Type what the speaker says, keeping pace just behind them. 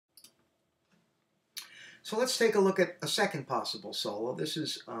So let's take a look at a second possible solo. This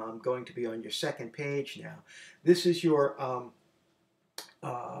is going to be on your second page now. This is your,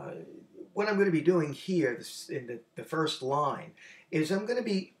 what I'm going to be doing here in the first line is I'm going to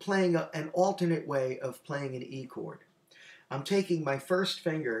be playing an alternate way of playing an E chord. I'm taking my first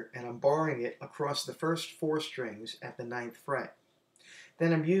finger and I'm barring it across the first 4 strings at the 9th fret.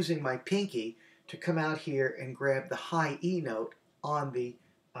 Then I'm using my pinky to come out here and grab the high E note on the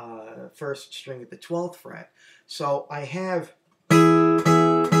first string at the 12th fret. So I have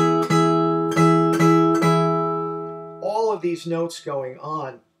all of these notes going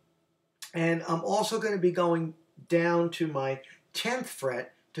on, and I'm also going to be going down to my 10th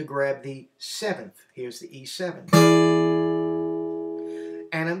fret to grab the 7th. Here's the E7.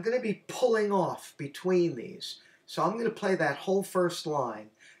 And I'm going to be pulling off between these. So I'm going to play that whole first line,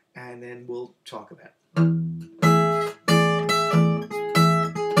 and then we'll talk about it.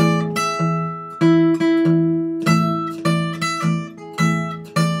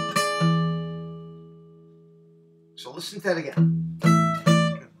 So listen to that again.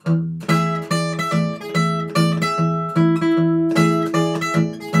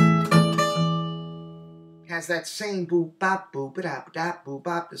 Has that same boop bop boop bop bop boop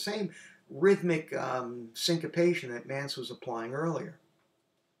bop, the same rhythmic syncopation that Mance was applying earlier.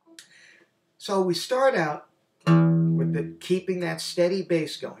 So we start out with keeping that steady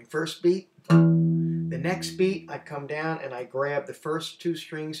bass going. First beat. The next beat, I come down and I grab the first 2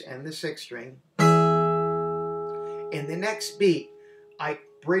 strings and the 6th string. In the next beat, I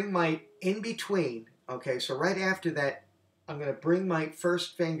bring my in between. Okay, so right after that, I'm going to bring my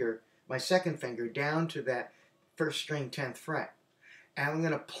first finger, my second finger, down to that first string 10th fret. And I'm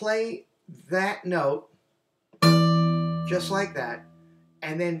going to play that note just like that,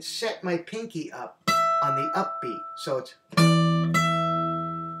 and then set my pinky up on the upbeat. So it's,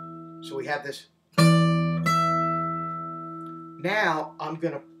 so we have this. Now I'm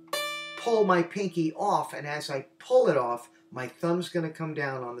going to pull my pinky off, and as I pull it off, my thumb's going to come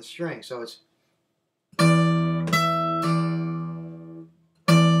down on the string. So it's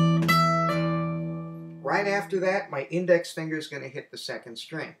right after that, my index finger is going to hit the 2nd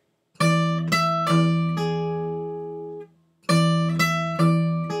string.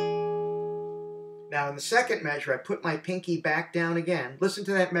 Now in the second measure, I put my pinky back down again. Listen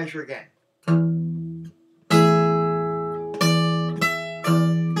to that measure again.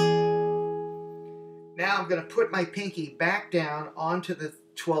 Now I'm going to put my pinky back down onto the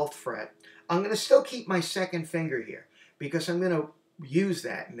 12th fret. I'm going to still keep my second finger here because I'm going to use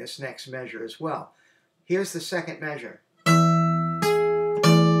that in this next measure as well. Here's the second measure.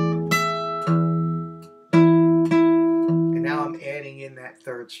 And now I'm adding in that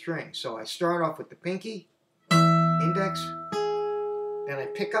 3rd string. So I start off with the pinky, index, then I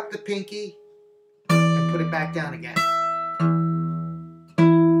pick up the pinky and put it back down again.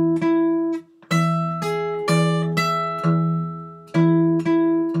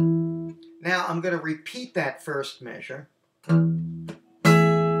 Now I'm going to repeat that first measure. And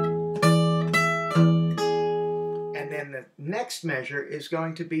then the next measure is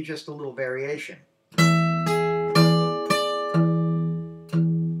going to be just a little variation.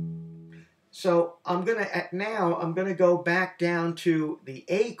 So I'm going to go back down to the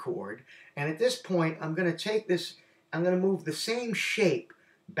A chord, and at this point I'm going to take this, I'm going to move the same shape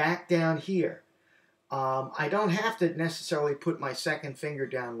back down here. I don't have to necessarily put my second finger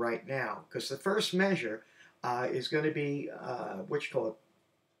down right now, because the first measure is going to be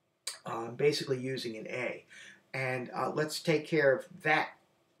basically using an A. And let's take care of that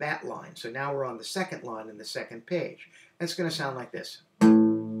line. So now we're on the second line in the second page. And it's going to sound like this.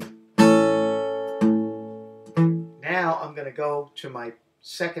 Now I'm going to go to my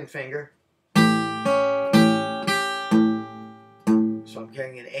second finger. So I'm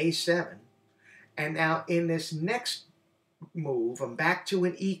getting an A7. And now in this next move, I'm back to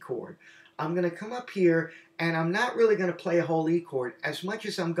an E chord. I'm going to come up here, and I'm not really going to play a whole E chord as much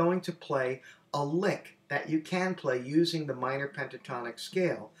as I'm going to play a lick that you can play using the minor pentatonic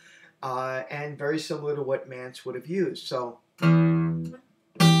scale, and very similar to what Mance would have used. So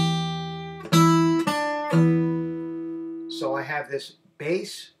I have this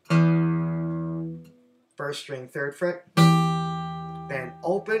bass, first string, 3rd fret, then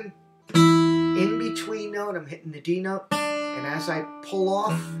open, in between note, I'm hitting the D note, and as I pull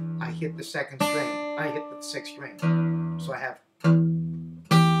off, I hit the 2nd string. I hit the 6th string. So I have,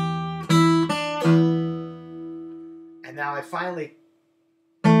 and now I finally,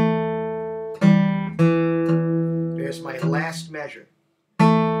 there's my last measure.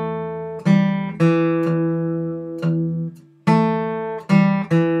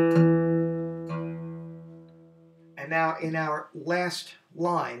 now in our last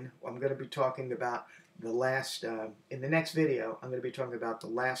line, I'm going to be talking about the last, in the next video, I'm going to be talking about the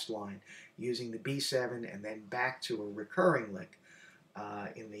last line using the B7 and then back to a recurring lick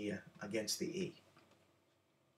in the against the E.